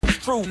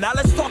true. Now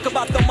let's talk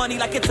about the money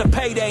like it's a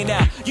payday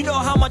now. You know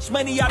how much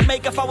money I'd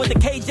make if I was the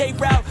KJ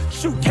route?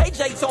 Shoot,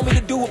 KJ told me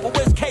to do it, but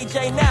where's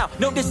KJ now?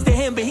 No, this to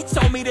him, but he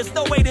told me there's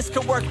no way this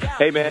could work out.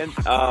 Hey, man,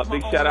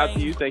 big shout out to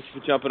you. Thank you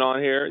for jumping on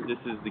here. This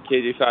is the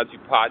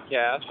KJ52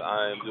 podcast.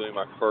 I am doing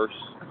my first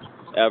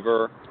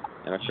ever,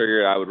 and I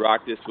figured I would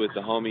rock this with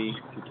the homie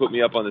who put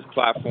me up on this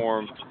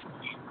platform.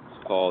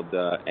 It's called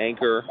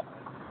Anchor,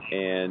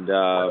 and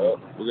we're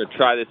going to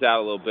try this out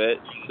a little bit.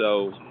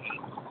 So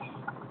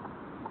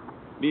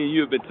me and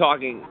you have been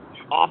talking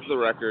off the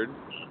record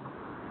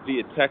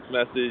via text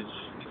message,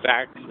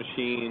 fax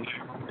machine,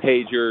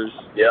 pagers,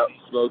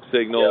 smoke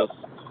signals.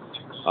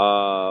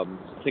 I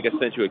think I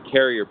sent you a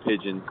carrier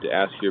pigeon to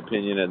ask your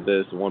opinion at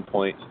this at one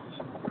point.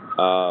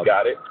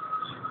 Got it.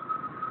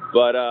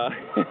 But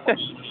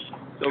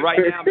so right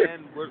now,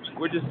 man,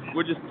 we're just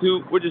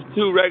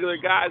two regular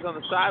guys on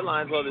the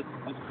sidelines while this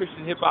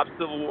Christian hip hop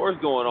civil war is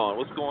going on.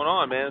 What's going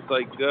on, man? It's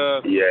like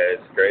yeah,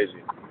 it's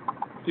crazy.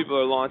 People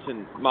are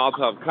launching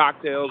Molotov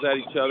cocktails at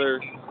each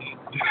other.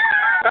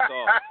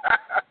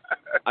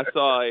 I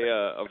saw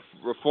a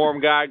reform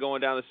guy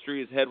going down the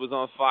street. His head was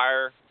on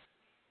fire.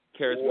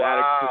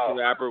 Charismatic Christian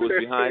rapper was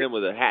behind him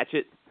with a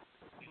hatchet.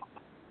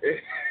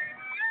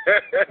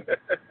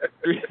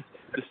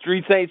 The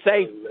streets ain't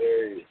safe.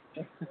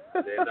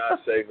 They're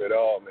not safe at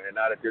all, man.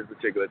 Not at this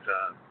particular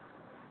time.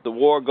 The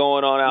war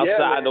going on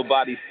outside.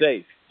 Nobody's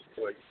safe.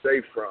 Where you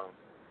safe from?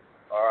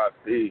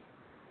 R.I.P.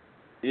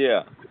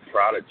 Yeah.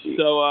 Prodigy.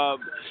 So,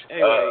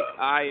 anyway,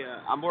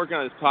 I'm working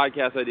on this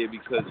podcast idea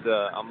because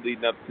I'm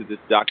leading up to this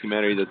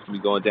documentary that's going to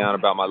be going down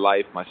about my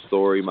life, my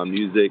story, my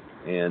music,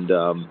 and,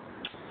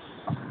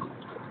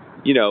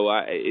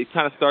 it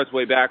kind of starts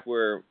way back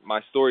where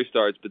my story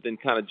starts, but then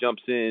kind of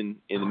jumps in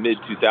the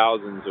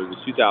mid-2000s or the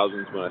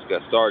 2000s when I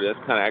got started.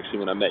 That's kind of actually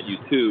when I met you,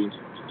 too.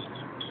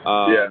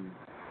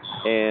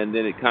 And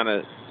then it kind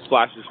of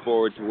flashes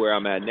forward to where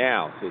I'm at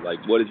now. So,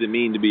 like, what does it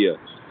mean to be a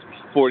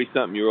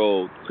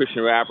 40-something-year-old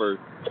Christian rapper,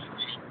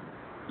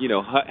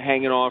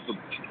 hanging on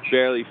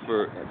barely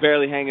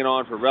hanging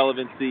on for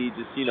relevancy,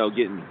 just,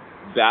 getting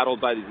battled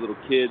by these little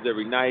kids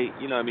every night,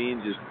 you know what I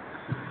mean? Just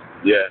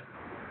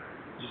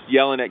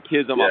yelling at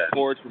kids on my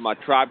porch with my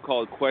Tribe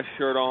Called Quest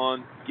shirt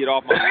on. Get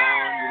off my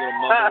lawn, you little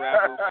mumble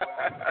rapper.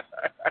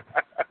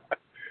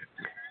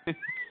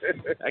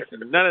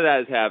 Actually, none of that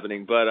is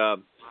happening, but,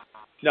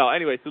 no,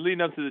 anyway, so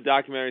leading up to the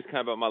documentary is kind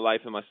of about my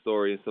life and my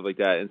story and stuff like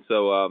that, and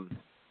so,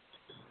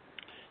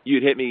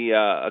 you'd hit me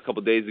a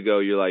couple days ago.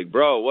 You're like,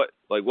 bro, what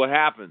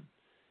happened?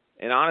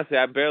 And honestly,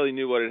 I barely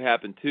knew what had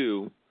happened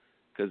too,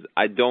 because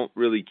I don't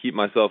really keep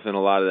myself in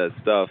a lot of that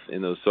stuff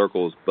in those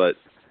circles. But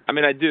I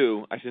mean, I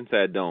do. I shouldn't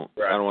say I don't.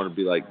 Right. I don't want to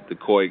be like the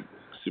coy,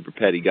 super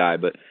petty guy.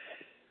 But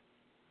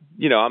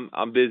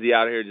I'm busy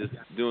out here just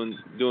doing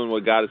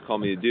what God has called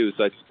me to do.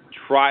 So I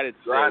try to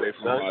stay away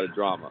from a lot of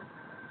drama.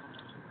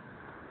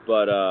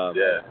 But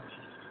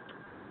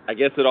I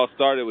guess it all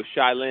started with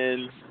Shy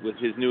Lynn with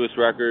his newest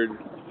record.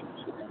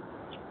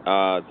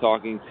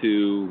 Talking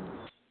to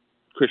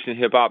Christian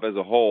hip-hop as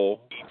a whole,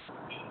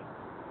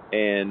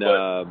 and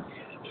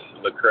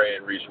Lecrae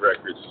and Reach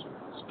Records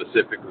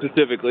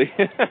specifically.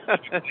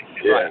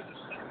 Right.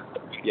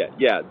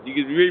 Yeah. You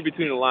could read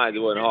between the lines. It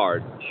wasn't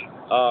hard.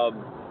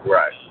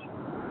 Right.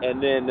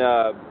 And then,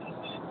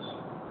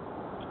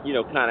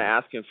 kind of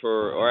asking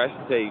for, or I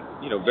should say,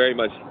 very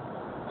much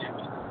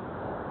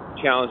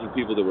challenging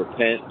people to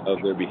repent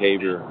of their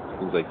behavior,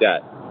 things like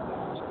that.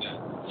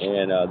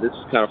 And this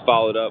was kind of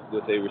followed up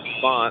with a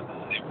response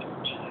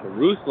from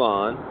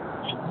Ruslan,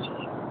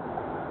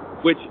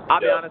 which,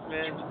 I'll be honest,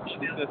 man, this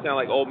is going to sound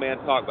like old man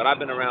talk, but I've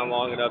been around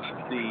long enough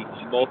to see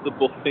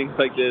multiple things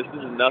like this.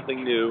 This is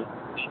nothing new.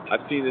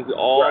 I've seen this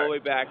all the way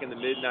back in the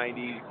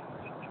mid-'90s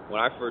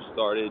when I first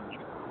started,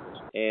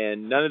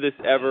 and none of this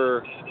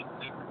ever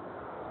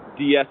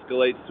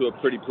de-escalates to a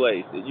pretty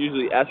place. It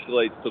usually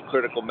escalates to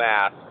critical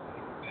mass.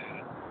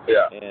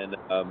 Yeah. And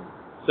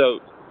so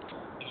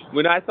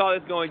when I saw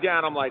this going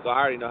down, I'm like, I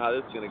already know how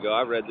this is going to go.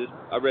 I read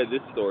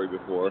this story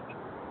before.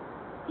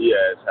 Yeah,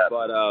 it's happened.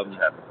 But it's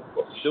happened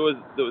before.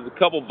 There was a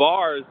couple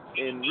bars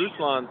in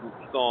Ruslan's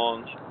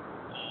song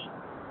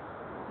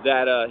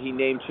that he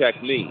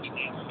name-checked me.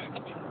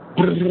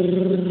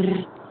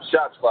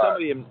 Shots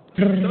fired.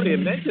 Somebody had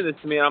mentioned this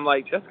to me, and I'm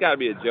like, that's got to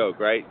be a joke,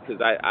 right? Because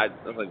I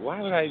was like,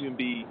 why would I even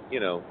be,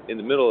 in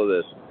the middle of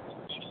this?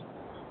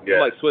 Yeah.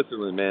 I'm like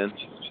Switzerland, man.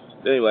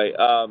 Anyway.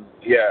 Yeah.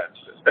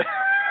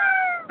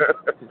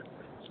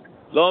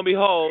 Lo and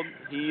behold,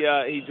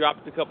 he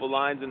dropped a couple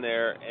lines in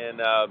there,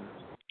 and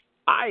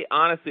I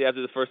honestly,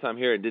 after the first time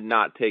hearing it, did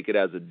not take it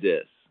as a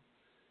diss.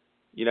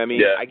 You know what I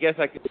mean? Yeah. I guess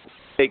I could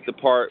take the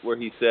part where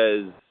he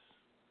says,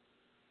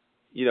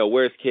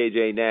 where's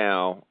KJ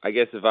now? I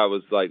guess if I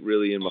was,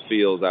 really in my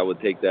feels, I would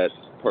take that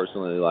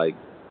personally,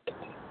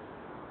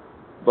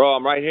 bro,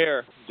 I'm right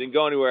here. Didn't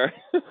go anywhere.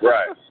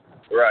 Right.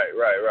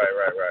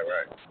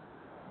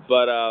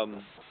 But,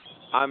 I'm,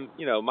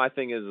 my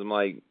thing is, I'm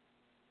like,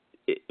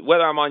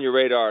 whether I'm on your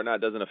radar or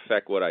not doesn't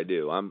affect what I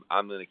do. I'm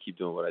going to keep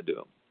doing what I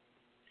do.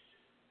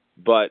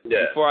 But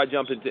before I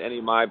jump into any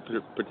of my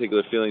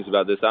particular feelings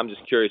about this, I'm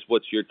just curious,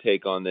 what's your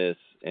take on this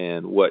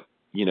and what,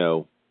 you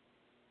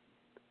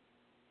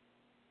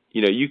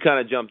kind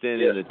of jumped in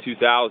the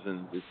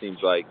 2000s, it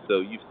seems like. So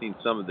you've seen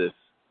some of this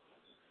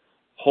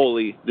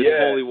holy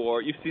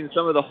war. You've seen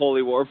some of the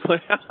holy war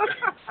play out.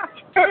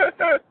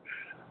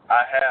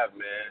 I have,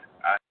 man.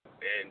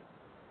 And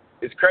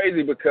it's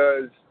crazy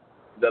because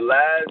the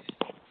last,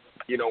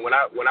 when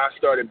I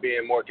started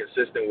being more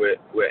consistent with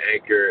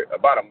Anchor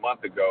about a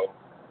month ago,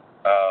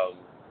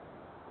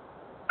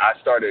 I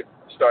started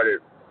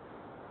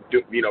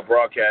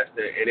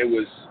broadcasting, and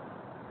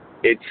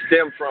it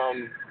stemmed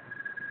from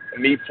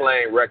me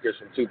playing records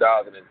from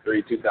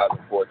 2003,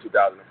 2004,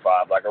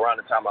 2005, like around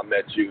the time I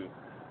met you,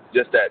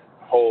 just that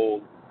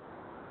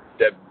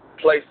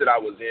place that I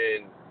was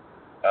in,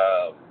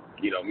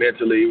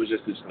 mentally. It was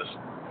just this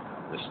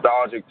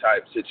nostalgic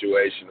type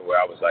situation where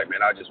I was like,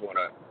 man, I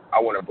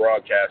want to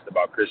broadcast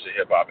about Christian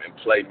hip hop and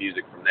play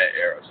music from that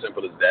era,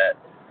 simple as that.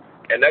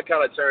 And that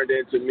kind of turned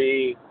into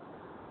me,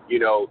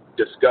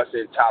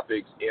 discussing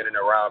topics in and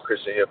around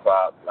Christian hip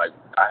hop. Like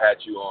I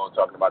had you on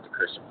talking about the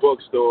Christian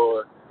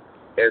bookstore.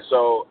 And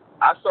so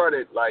I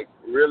started like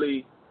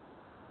really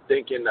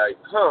thinking like,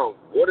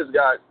 what is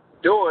God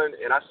doing?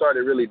 And I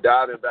started really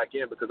diving back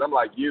in because I'm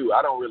like you,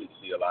 I don't really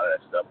see a lot of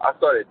that stuff. I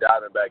started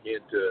diving back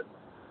into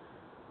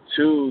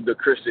the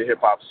Christian hip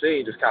hop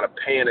scene, just kind of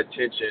paying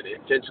attention,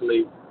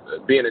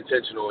 being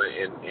intentional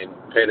and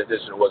paying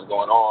attention to what's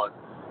going on.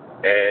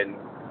 And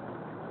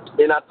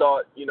I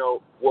thought,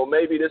 well,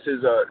 maybe this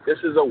is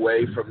a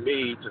way for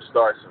me to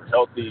start some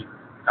healthy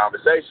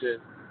conversation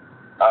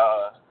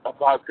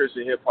about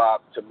Christian hip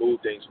hop to move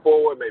things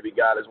forward. Maybe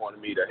God has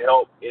wanted me to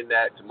help in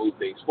that to move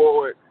things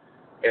forward.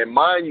 And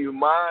mind you,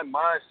 my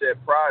mindset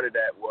prior to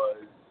that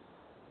was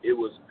the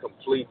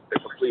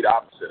complete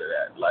opposite of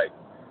that. Like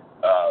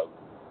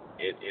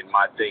in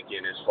my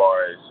thinking, as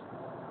far as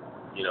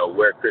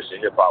where Christian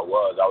hip hop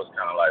was, I was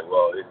kind of like,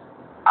 well,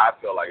 I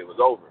felt like it was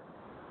over.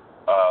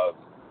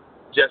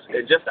 Just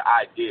the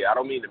idea. I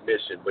don't mean the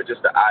mission, but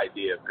just the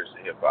idea of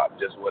Christian hip hop,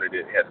 just what it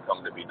has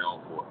come to be known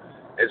for.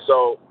 And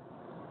so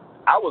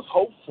I was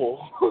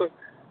hopeful,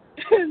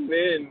 and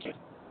then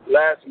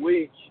last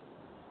week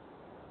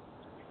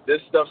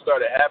this stuff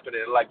started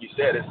happening. Like you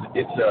said,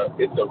 it's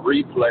a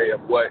replay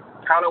of what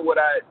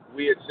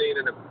we had seen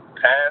in the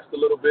past a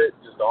little bit,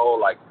 just the whole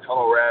like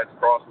tunnel rats,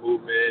 cross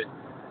movement.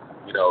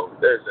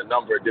 There's a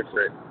number of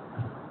different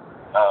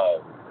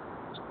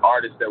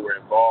artists that were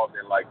involved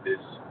in like this.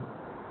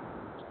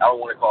 I don't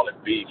want to call it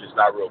beef. It's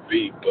not real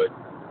beef, but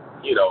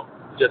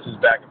just as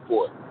back and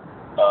forth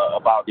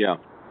about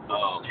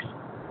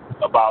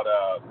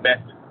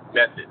methods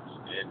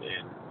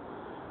and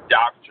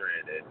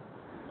doctrine and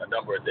a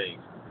number of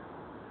things.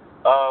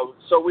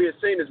 So we had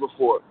seen this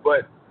before,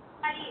 but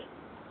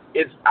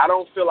I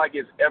don't feel like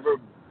it's ever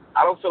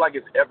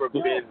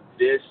been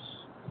this.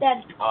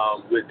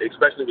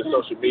 Especially with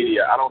social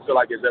media, I don't feel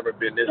like it's ever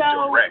been this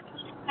direct.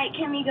 Like,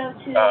 can we go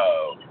to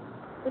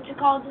what's it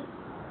called?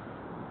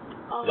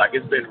 Like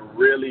it's been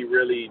really,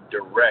 really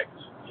direct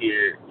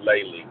here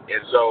lately,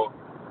 and so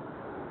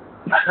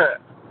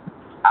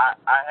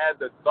I had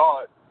the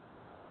thought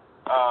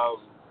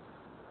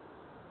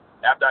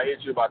after I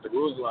hit you about the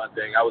Ruslan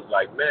thing. I was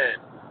like, man,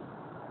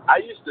 I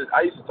used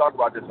to talk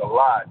about this a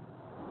lot,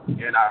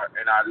 and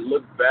I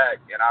look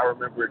back and I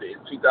remembered in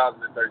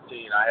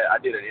 2013 I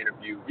did an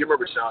interview. You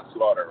remember Sean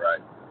Slaughter,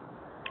 right?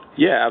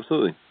 Yeah,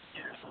 absolutely.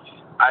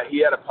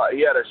 He had a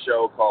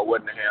show called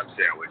What in the Ham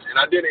Sandwich,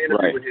 and I did an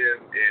interview with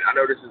him. And I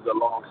know this is a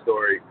long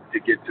story to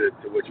get to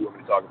what you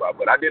want me to talk about,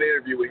 but I did an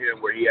interview with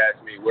him where he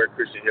asked me where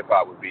Christian hip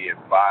hop would be in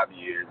 5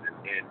 years,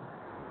 and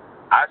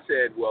I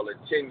said, well, in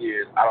 10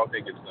 years, I don't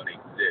think it's going to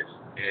exist.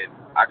 And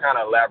I kind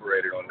of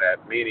elaborated on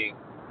that, meaning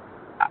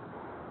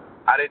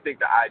I didn't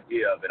think the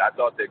idea of it. I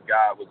thought that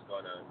God was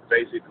going to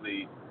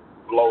basically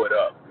blow it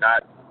up,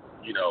 not,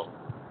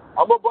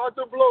 I'm about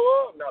to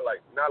blow up, not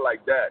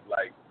like that,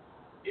 like.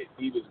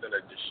 He was going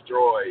to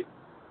destroy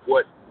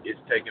what is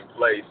taking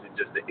place in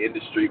just the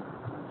industry,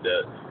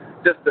 the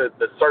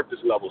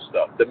surface level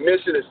stuff. The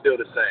mission is still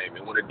the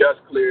same, and when the dust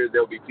clears,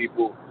 there'll be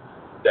people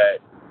that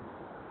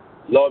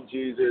love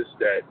Jesus,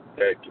 that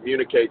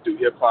communicate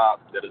through hip hop,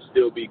 that'll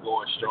still be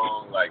going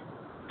strong. Like,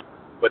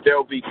 but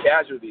there'll be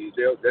casualties.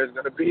 There's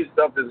going to be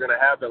stuff that's going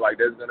to happen. Like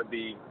there's going to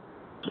be,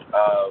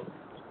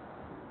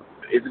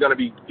 it's going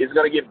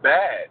to get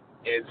bad.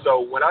 And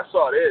so when I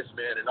saw this,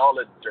 man, and all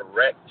the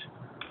direct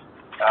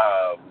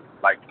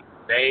like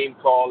name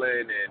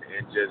calling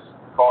and just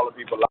calling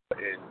people out,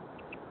 and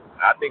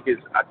I think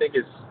it's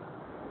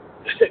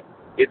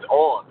it's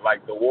on.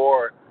 Like the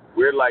war,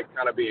 we're like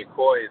kind of being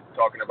coy and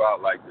talking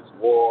about like this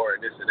war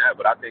and this and that,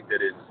 but I think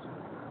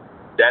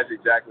that's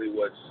exactly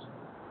what's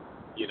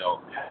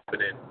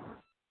happening.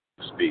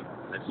 To speak,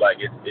 it's like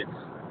it's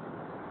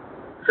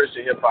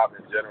Christian hip hop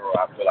in general.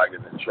 I feel like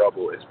it's in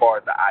trouble as far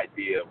as the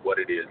idea of what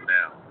it is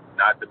now,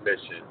 not the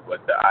mission, but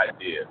the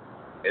idea.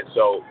 And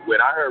so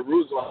when I heard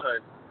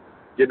Ruslan,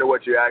 getting to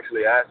what you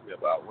actually asked me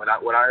about, when I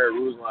heard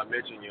Ruslan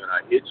mention you and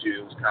I hit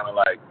you, it was kind of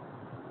like,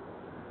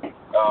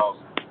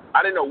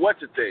 I didn't know what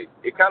to think.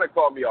 It kind of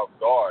caught me off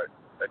guard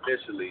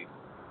initially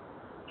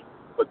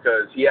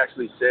because he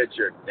actually said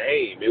your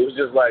name. It was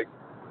just like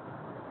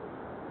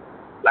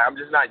I'm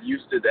just not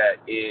used to that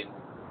in,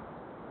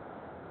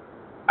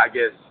 I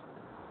guess,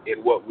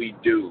 in what we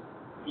do.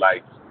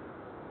 Like,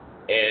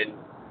 and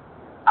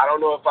I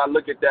don't know if I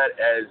look at that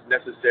as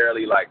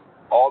necessarily like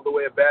all the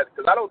way a bad,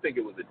 because I don't think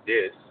it was a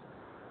diss.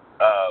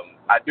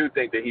 I do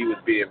think that he was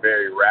being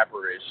very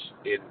rapperish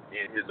in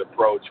his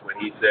approach when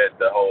he said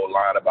the whole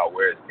line about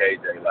where is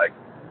KJ, like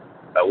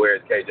where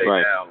is KJ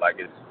right now? Like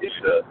it's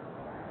a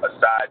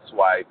side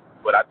swipe,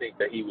 but I think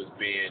that he was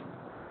being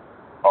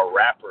a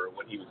rapper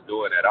when he was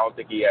doing that. I don't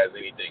think he has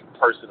anything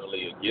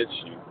personally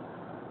against you,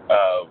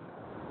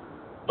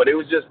 but it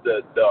was just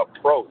the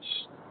approach,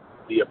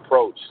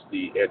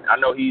 and I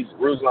know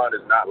Ruslan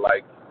is not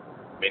like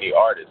many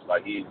artists,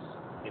 like he's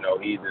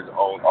his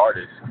own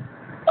artist.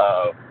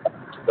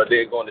 But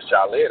then going to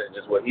Shaolin and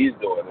just what he's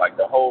doing, like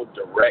the whole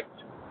direct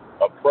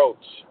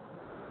approach,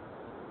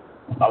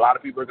 a lot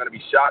of people are going to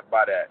be shocked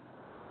by that.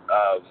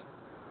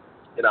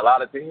 And a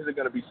lot of things are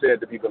going to be said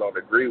that people don't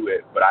agree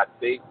with, but I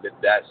think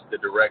that that's the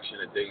direction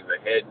that things are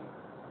heading.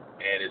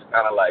 And it's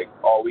kind of like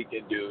all we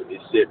can do is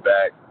sit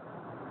back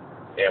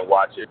and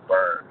watch it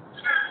burn.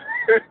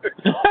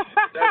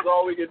 That's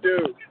all we can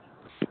do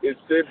is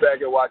sit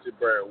back and watch it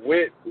burn.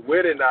 Whit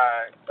and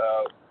I,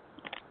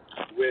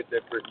 Whit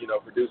that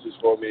produces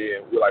for me,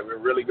 and we're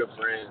really good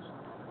friends,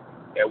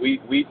 and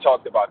we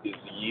talked about this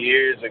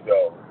years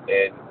ago,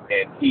 and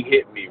he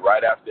hit me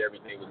right after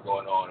everything was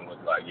going on and was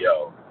like,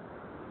 yo,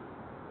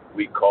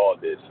 we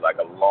called this like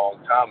a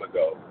long time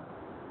ago,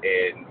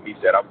 and he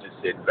said, I'm just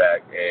sitting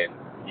back and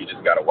you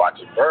just gotta watch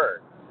it burn.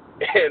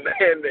 And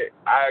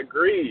I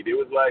agreed. It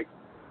was like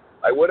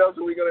what else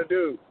are we gonna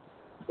do?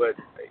 But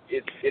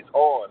it's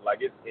on.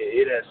 Like it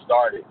has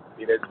started.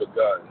 It has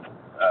begun.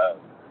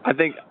 I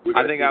think we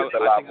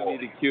need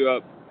to cue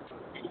up.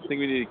 I think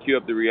we need to cue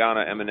up the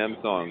Rihanna Eminem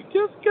song.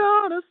 Just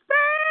gonna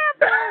stand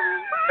there.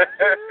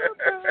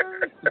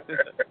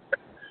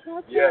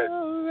 Yes.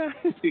 Right.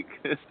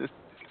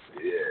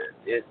 Yeah,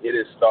 it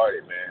has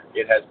started, man.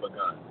 It has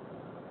begun.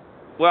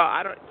 Well,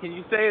 can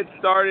you say it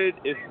started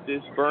if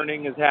this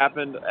burning has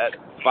happened at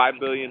 5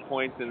 billion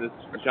points in this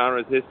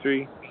genre's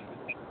history?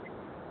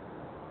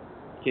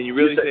 Can you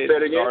really say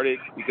it started?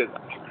 Because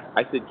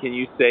I said, can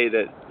you say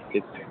that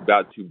it's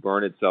about to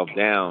burn itself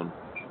down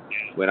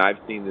when I've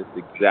seen this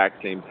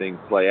exact same thing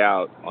play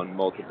out on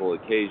multiple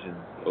occasions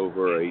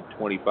over a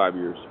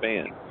 25-year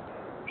span?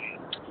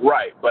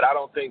 Right, but I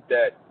don't think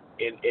that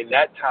in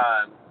that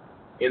time,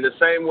 in the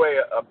same way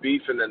a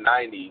beef in the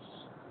 90s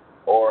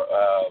or,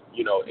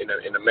 in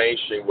the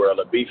mainstream world,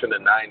 a beef in the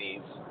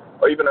 90s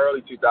or even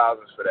early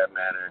 2000s for that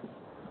matter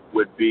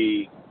would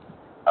be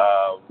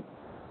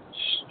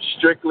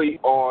strictly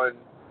on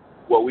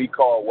what we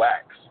call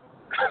wax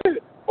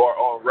or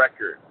on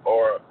record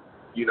or,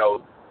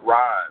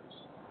 rhymes.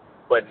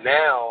 But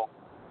now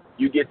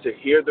you get to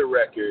hear the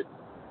record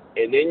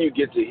and then you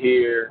get to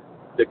hear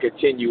the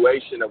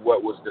continuation of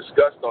what was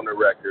discussed on the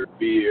record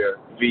via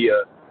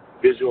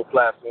visual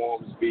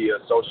platforms, via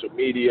social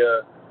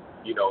media,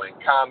 in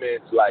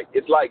comments. Like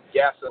it's like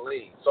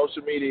gasoline.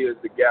 Social media is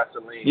the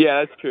gasoline.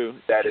 Yeah, that's true.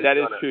 That is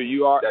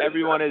true.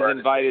 Everyone is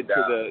invited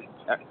to the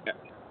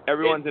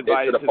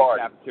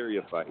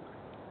cafeteria fight.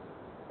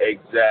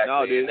 Exactly.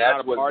 No, dude, it's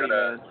not a party,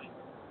 man.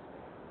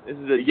 This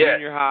is a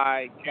junior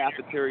high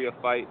cafeteria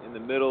fight in the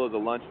middle of the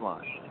lunch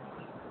line.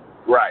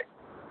 Right.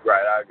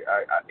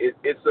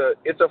 It's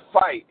a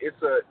fight.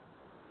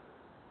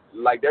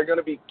 They're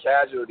gonna be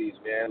casualties,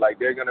 man. Like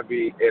they're gonna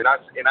be, and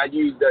I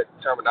use that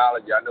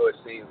terminology. I know it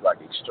seems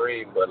like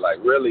extreme, but like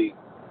really,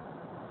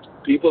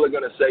 people are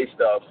gonna say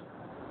stuff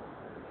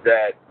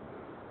that,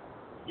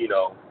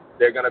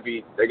 they're gonna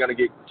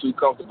get too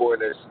comfortable in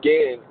their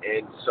skin,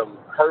 and some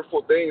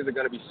hurtful things are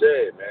gonna be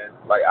said, man.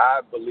 Like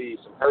I believe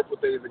some hurtful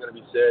things are gonna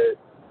be said,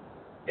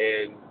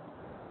 and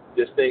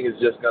this thing is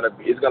just gonna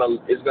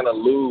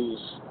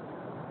lose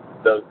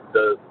the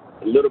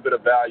little bit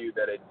of value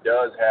that it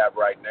does have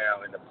right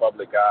now in the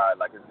public eye.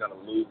 Like it's gonna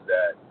lose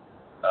that.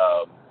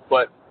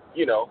 But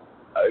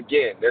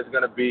again,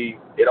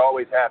 it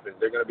always happens.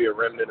 There's gonna be a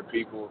remnant of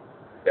people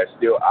that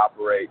still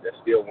operate, that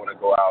still want to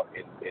go out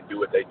and do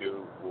what they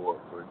do for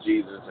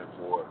Jesus and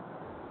for,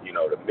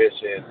 the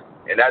mission.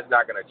 And that's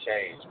not going to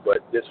change.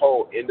 But this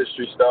whole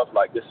industry stuff,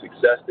 like this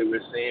success that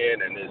we're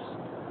seeing and this,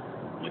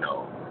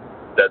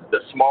 the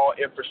small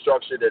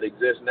infrastructure that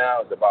exists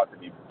now is about to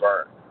be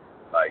burnt.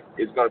 Like,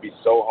 it's going to be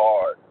so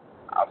hard,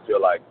 I feel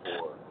like,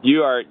 for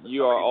You are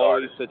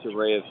always artists. Such a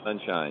ray of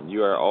sunshine.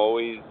 You are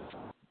always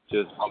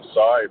just... I'm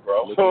sorry,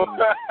 bro.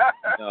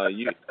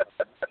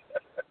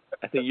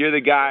 I think you're the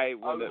guy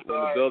when the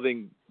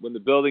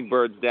building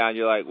burns down.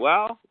 You're like,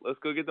 well, let's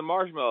go get the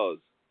marshmallows.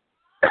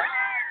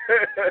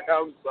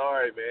 I'm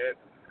sorry, man.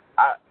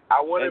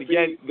 I want to be.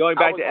 And again, going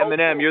back to Eminem,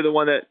 hopeful. You're the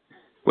one that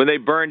when they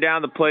burned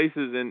down the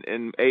places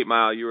in 8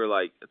 Mile, you were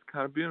like, it's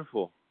kind of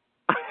beautiful.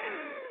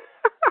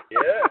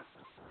 Yeah.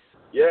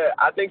 Yeah,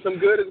 I think some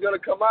good is gonna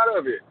come out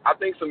of it. I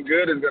think some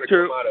good is gonna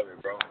come out of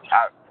it, bro.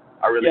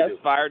 I really do.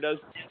 Yes, fire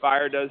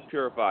does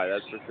purify.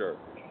 That's for sure.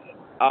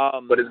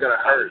 But it's gonna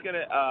hurt.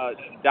 I was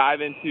gonna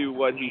dive into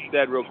what he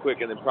said real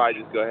quick, and then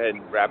probably just go ahead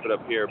and wrap it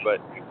up here.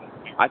 But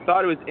I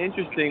thought it was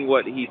interesting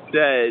what he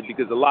said,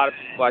 because a lot of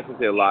people, I shouldn't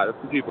say a lot, a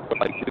few people were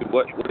like, dude,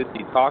 what is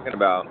he talking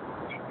about?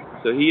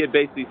 So he had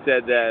basically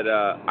said that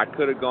I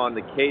could have gone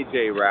the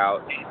KJ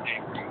route,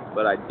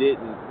 but I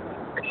didn't.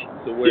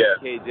 So where's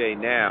KJ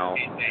now?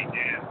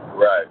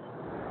 Right.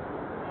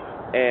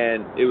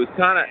 And it was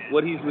kind of,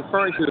 what he's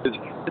referring to is,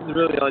 this is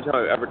really the only time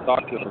I've ever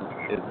talked to him,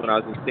 is when I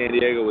was in San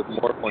Diego with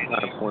Morph one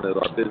time for one of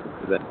our business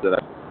events that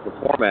I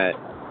perform at.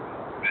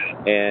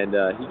 And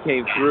he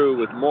came through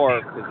with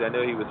Morph, because I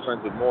know he was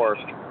friends with Morph,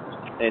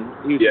 and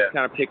he was just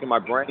kind of picking my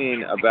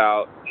brain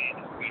about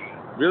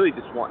really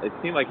just it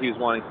seemed like he was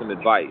wanting some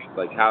advice,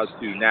 like how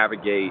to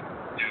navigate.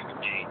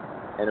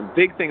 And a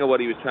big thing of what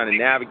he was trying to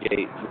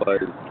navigate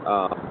was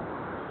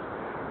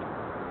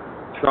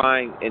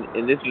trying,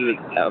 and this is,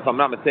 if I'm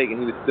not mistaken,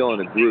 he was still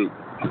in a group.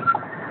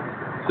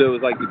 So it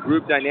was like the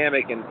group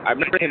dynamic, and I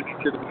remember him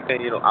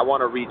saying, I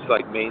want to reach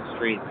like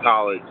mainstream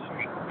college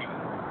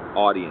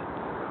audience.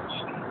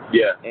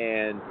 Yeah.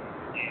 And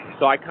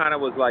so I kind of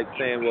was like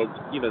saying, well,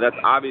 that's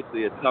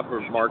obviously a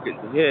tougher market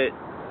to hit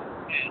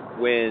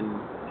when,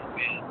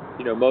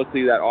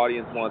 mostly that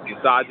audience wants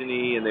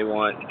misogyny and they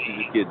want to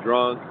just get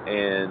drunk,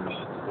 and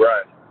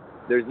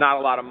there's not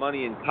a lot of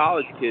money in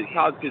college kids.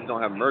 College kids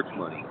don't have merch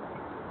money.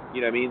 You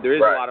know what I mean? There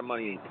is a lot of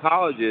money in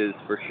colleges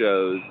for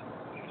shows,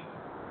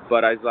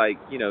 but I was like,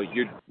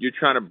 you're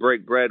trying to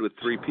break bread with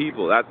three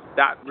people.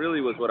 That really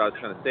was what I was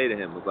trying to say to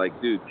him, was like,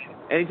 dude,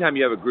 anytime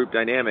you have a group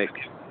dynamic,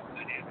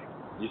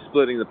 you're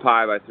splitting the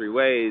pie by three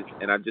ways,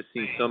 and I've just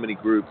seen so many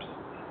groups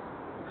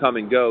come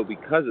and go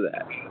because of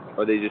that,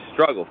 or they just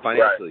struggle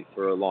financially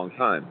for a long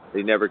time.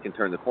 They never can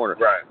turn the corner.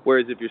 Right.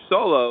 Whereas if you're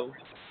solo,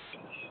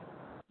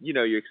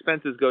 your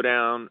expenses go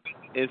down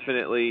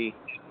infinitely.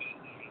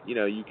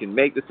 You can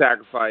make the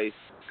sacrifice.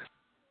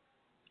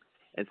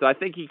 And so I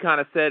think he kind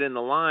of said in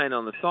the line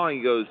on the song,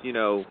 he goes,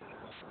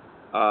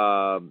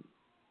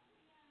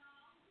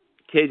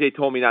 KJ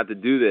told me not to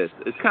do this.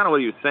 It's kind of what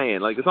he was saying.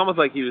 Like, it's almost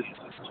like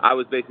I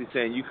was basically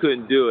saying you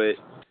couldn't do it,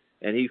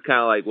 and he's kind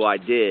of like, well, I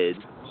did,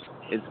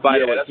 in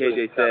spite of what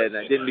KJ said, and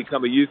I didn't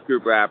become a youth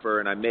group rapper,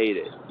 and I made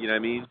it. You know what I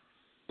mean?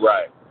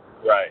 Right.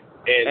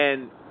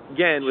 And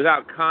again,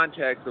 without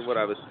context of what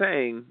I was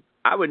saying,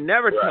 I would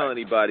never tell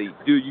anybody,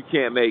 dude, you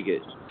can't make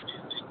it.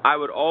 I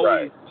would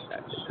always,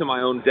 to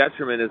my own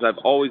detriment, is I've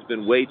always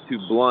been way too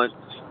blunt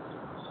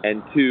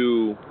and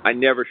I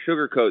never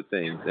sugarcoat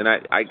things. And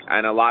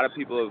and a lot of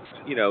people have,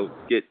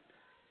 get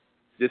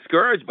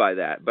discouraged by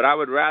that. But I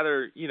would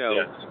rather,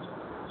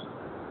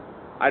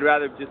 I'd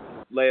rather just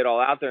lay it all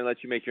out there and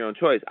let you make your own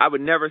choice. I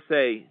would never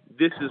say,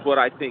 this is what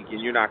I think, and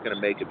you're not going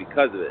to make it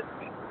because of it.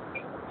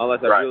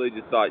 Unless I really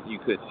just thought you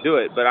couldn't do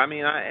it. But I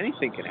mean,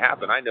 anything can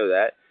happen. I know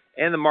that.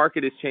 And the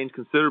market has changed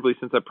considerably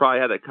since I probably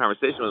had that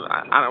conversation with him.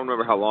 I don't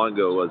remember how long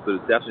ago it was, but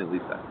it was definitely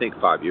at least, I think,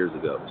 5 years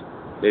ago.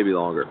 Maybe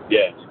longer.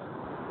 Yeah.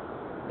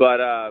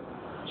 But,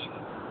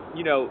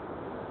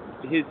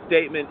 his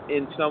statement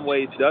in some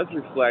ways does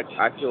reflect,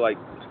 I feel like,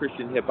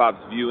 Christian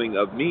hip-hop's viewing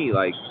of me.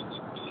 Like,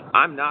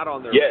 I'm not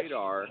on their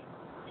radar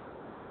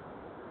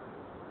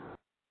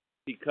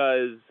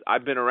because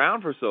I've been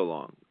around for so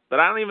long. But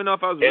I don't even know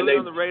if I was really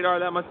on the radar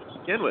that much to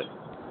begin with.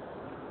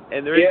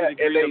 And there is a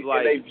degree of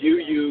like... and they view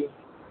you...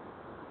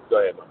 Go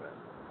ahead, my man.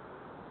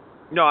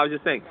 No, I was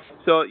just saying.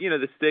 So,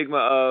 the stigma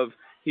of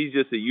he's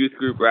just a youth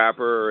group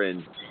rapper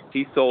and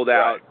he sold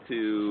out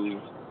to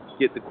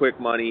get the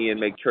quick money and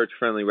make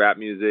church-friendly rap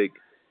music.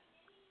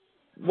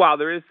 While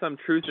there is some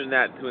truth in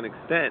that to an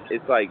extent,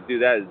 it's like,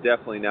 dude, that's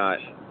definitely not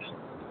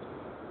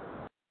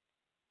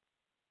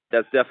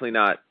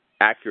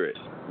accurate.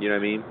 You know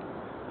what I mean?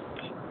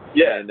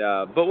 Yeah. And,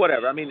 but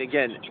whatever. I mean,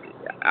 again,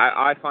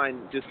 I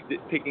find just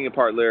picking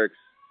apart lyrics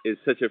is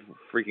such a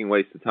freaking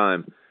waste of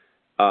time.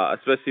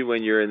 Especially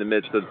when you're in the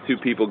midst of two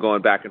people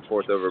going back and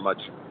forth over much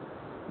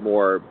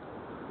more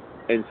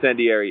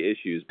incendiary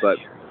issues. But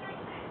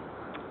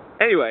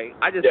anyway,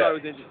 I just thought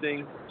it was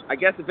interesting. I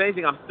guess if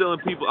anything, I'm still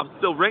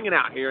ringing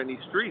out here in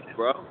these streets,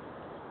 bro.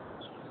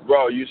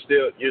 Bro, you're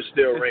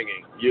still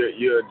ringing.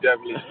 You're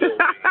definitely still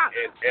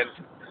ringing. And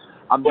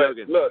I'm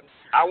joking. Look,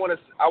 I want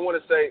to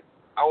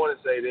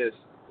say this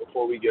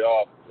before we get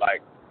off.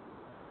 Like,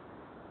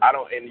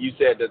 and you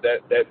said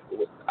that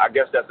I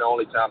guess that's the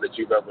only time that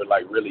you've ever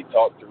like really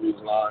talked to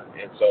Ruslan,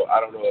 and so I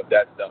don't know if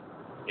that's the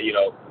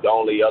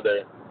only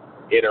other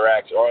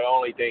interaction or the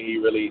only thing he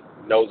really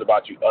knows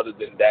about you other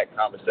than that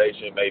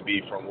conversation,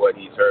 maybe from what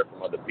he's heard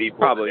from other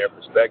people and their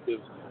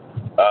perspectives.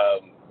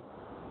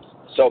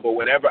 But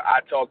whenever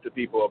I talk to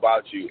people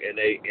about you, and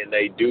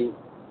they do,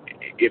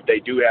 if they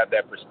do have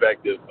that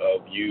perspective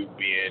of you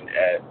being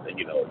a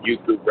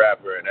youth group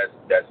rapper, and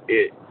that's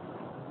it,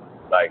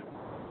 like.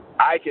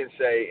 I can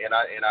say, and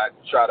I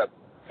try to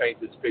paint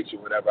this picture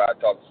whenever I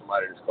talk to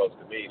somebody that's close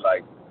to me.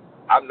 Like,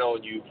 I've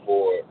known you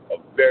for a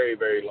very,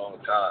 very long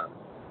time,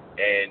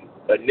 and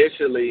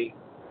initially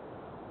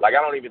Like,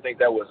 I don't even think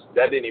that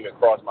didn't even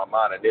cross my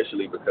mind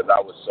initially because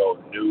I was so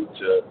new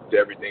to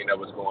everything that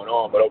was going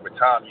on. But over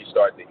time, you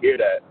start to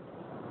hear that,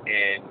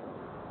 and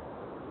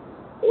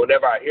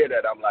whenever I hear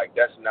that, I'm like,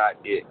 that's not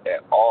it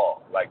at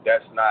all. Like,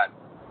 that's not,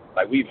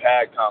 like, we've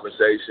had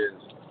conversations,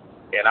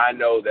 and I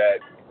know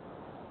that,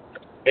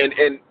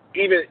 and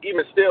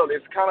even still,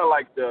 it's kind of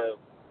like the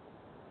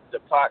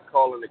pot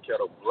calling the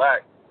kettle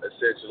black,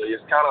 essentially.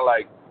 It's kind of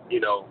like, you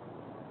know,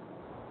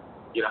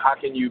 how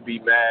can you be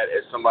mad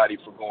at somebody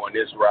for going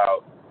this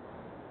route,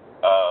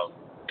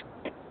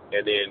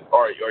 and then,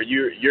 or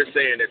you're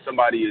saying that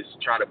somebody is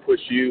trying to push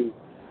you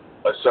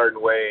a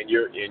certain way, and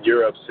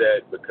you're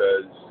upset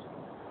because,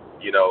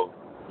 you know,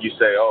 you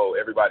say, oh,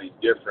 everybody's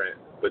different,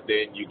 but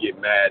then you get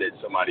mad at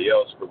somebody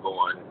else for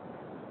going,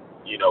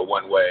 you know,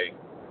 one way,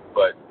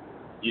 but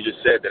you just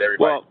said that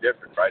everybody's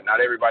different, right? Not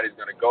everybody's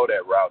going to go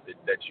that route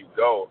that you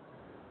go,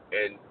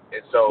 and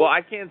so. Well,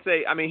 I can't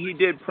say. I mean, he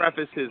did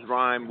preface his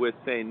rhyme with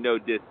saying no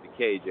diss to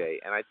KJ,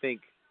 and I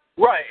think.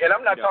 Right, and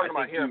I'm not talking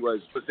about him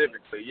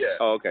specifically. Yeah.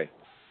 Oh, okay.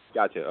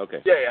 Gotcha.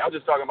 Okay. Yeah, I'm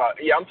just talking about.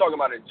 Yeah, I'm talking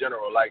about in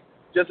general. Like,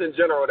 just in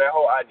general, that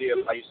whole idea,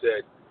 like you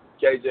said,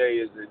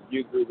 KJ is a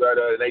youth group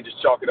writer, and they just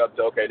chalk it up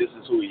to, okay, this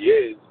is who he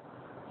is.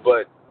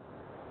 But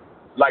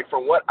like,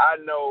 from what I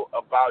know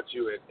about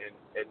you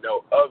and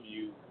know of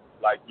you,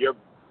 like, your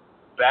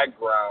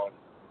background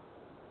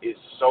is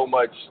so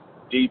much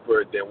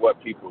deeper than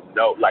what people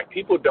know. Like,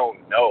 people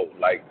don't know.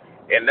 Like,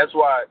 and that's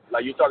why,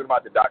 like, you're talking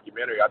about the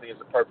documentary. I think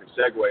it's a perfect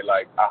segue.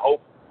 Like,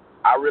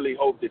 I really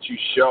hope that you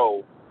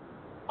show,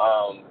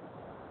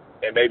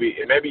 and maybe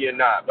you're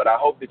not, but I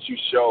hope that you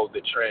show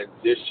the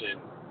transition,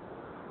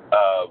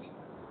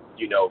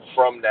 you know,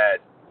 from that,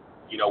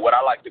 you know, what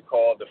I like to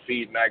call the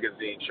Feed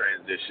magazine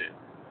transition,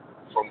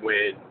 from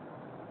when.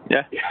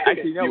 Yeah,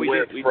 actually, no, we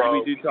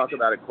do talk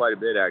about it quite a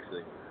bit,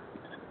 actually.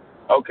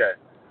 Okay,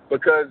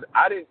 because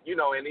I didn't, you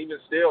know, and even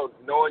still,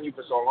 knowing you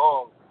for so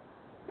long,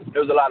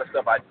 there was a lot of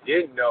stuff I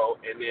didn't know,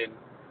 and then,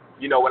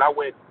 you know, when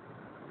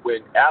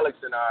Alex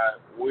and I,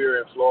 we were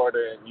in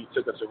Florida, and you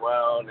took us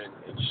around and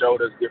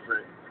showed us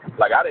different,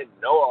 like, I didn't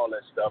know all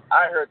that stuff.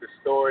 I heard the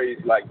stories,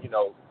 like, you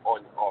know,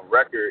 on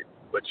record,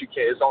 but you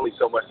can't, it's only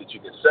so much that you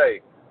can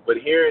say, but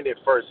hearing it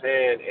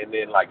firsthand, and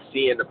then, like,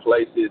 seeing the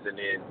places, and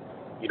then,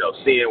 you know,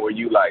 seeing where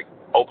you, like,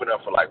 open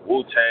up for, like,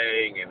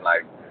 Wu-Tang, and,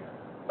 like,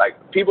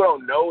 people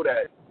don't know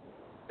that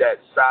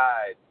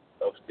side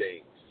of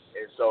things.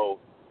 And so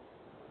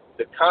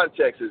the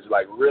context is,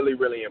 like, really,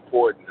 really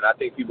important. And I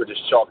think people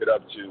just chalk it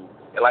up to,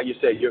 and like you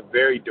said, you're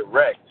very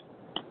direct.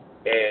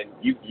 And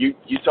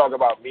you talk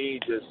about me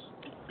just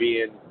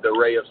being the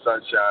ray of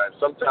sunshine.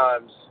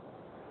 Sometimes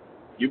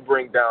you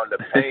bring down the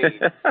pain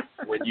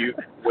when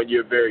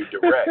you're very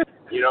direct.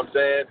 You know what I'm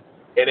saying?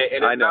 And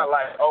it's not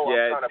like, oh,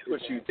 yeah, I'm trying to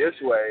push you this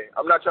way.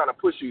 I'm not trying to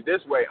push you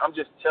this way. I'm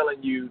just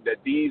telling you that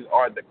these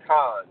are the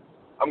cons.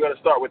 I'm going to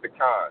start with the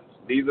cons.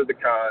 These are the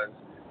cons,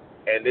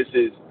 and this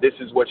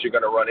is what you're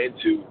going to run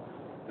into.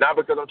 Not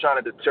because I'm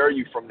trying to deter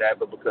you from that,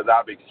 but because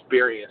I've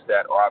experienced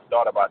that, or I've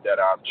thought about that,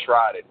 or I've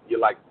tried it.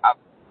 You're like,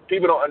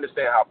 people don't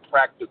understand how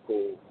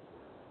practical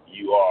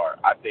you are,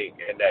 I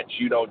think, and that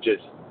you don't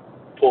just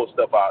pull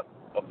stuff out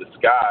of the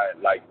sky.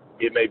 Like,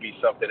 it may be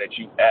something that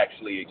you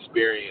actually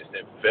experienced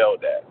and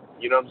felt at.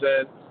 You know what I'm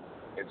saying?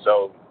 And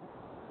so,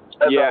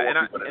 that's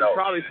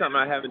probably something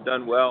I haven't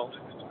done well.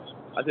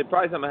 I said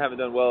probably something I haven't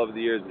done well over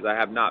the years is I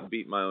have not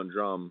beat my own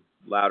drum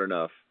loud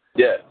enough.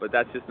 Yeah. But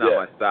that's just not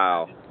my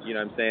style. You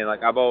know what I'm saying?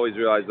 Like, I've always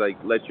realized, like,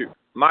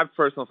 my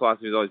personal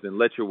philosophy has always been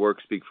let your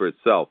work speak for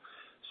itself.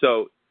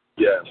 So,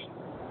 yeah.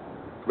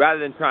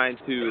 Rather than trying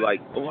to, like,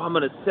 oh, I'm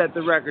going to set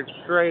the record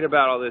straight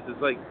about all this, it's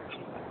like,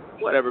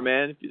 whatever,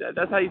 man. If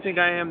that's how you think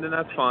I am, then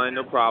that's fine,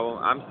 no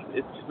problem.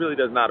 It really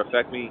does not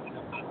affect me.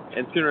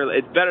 And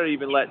it's better to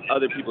even let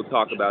other people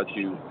talk about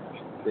you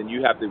than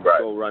you have to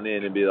go run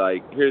in and be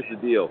like, here's the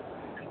deal.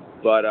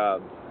 But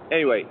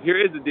anyway, here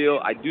is the deal.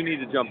 I do need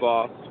to jump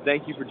off.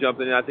 Thank you for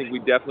jumping in. I think we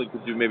definitely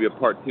could do maybe a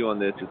part 2 on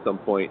this at some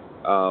point.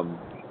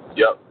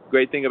 Yep.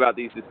 Great thing about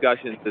these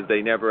discussions is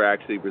they never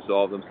actually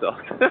resolve themselves.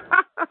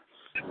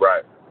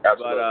 Right.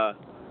 Absolutely.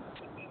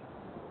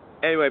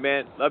 But anyway,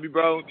 man, love you,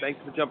 bro. Thanks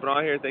for jumping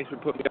on here. Thanks for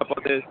putting me up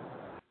on this.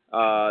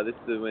 This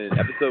is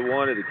episode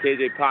 1 of the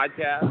KJ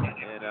podcast,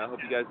 and I hope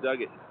you guys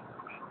dug it.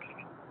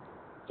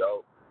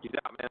 Dope. Peace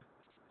out, man.